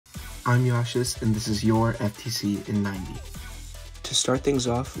I'm Yashis, and this is your FTC in 90. To start things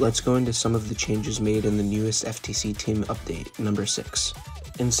off, let's go into some of the changes made in the newest FTC team update, number 6.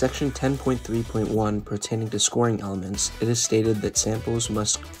 In section 10.3.1 pertaining to scoring elements, it is stated that samples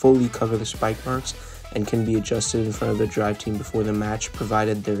must fully cover the spike marks and can be adjusted in front of the drive team before the match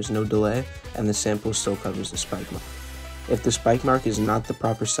provided there is no delay and the sample still covers the spike mark. If the spike mark is not the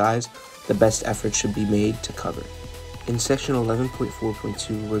proper size, the best effort should be made to cover. In section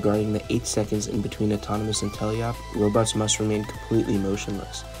 11.4.2 regarding the 8 seconds in between autonomous and teleop, robots must remain completely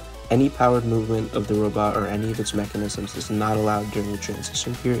motionless. Any powered movement of the robot or any of its mechanisms is not allowed during the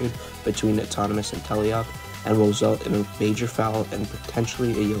transition period between autonomous and teleop and will result in a major foul and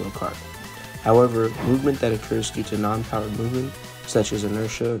potentially a yellow card. However, movement that occurs due to non-powered movement, such as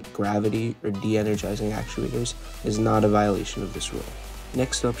inertia, gravity, or de-energizing actuators, is not a violation of this rule.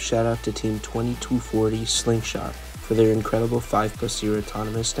 Next up, shout out to Team 2240 Slingshot for their incredible 5+0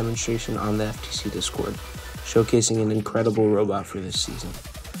 autonomous demonstration on the FTC Discord, showcasing an incredible robot for this season.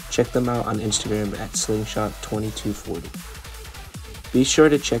 Check them out on Instagram at Slingshot2240. Be sure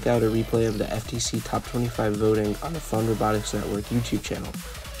to check out a replay of the FTC Top 25 voting on the Fun Robotics Network YouTube channel.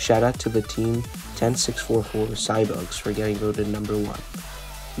 Shout out to the team 10644 Cybugs for getting voted number 1.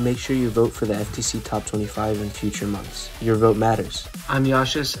 Make sure you vote for the FTC Top 25 in future months. Your vote matters. I'm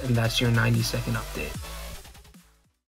Yashis, and that's your 90-second update.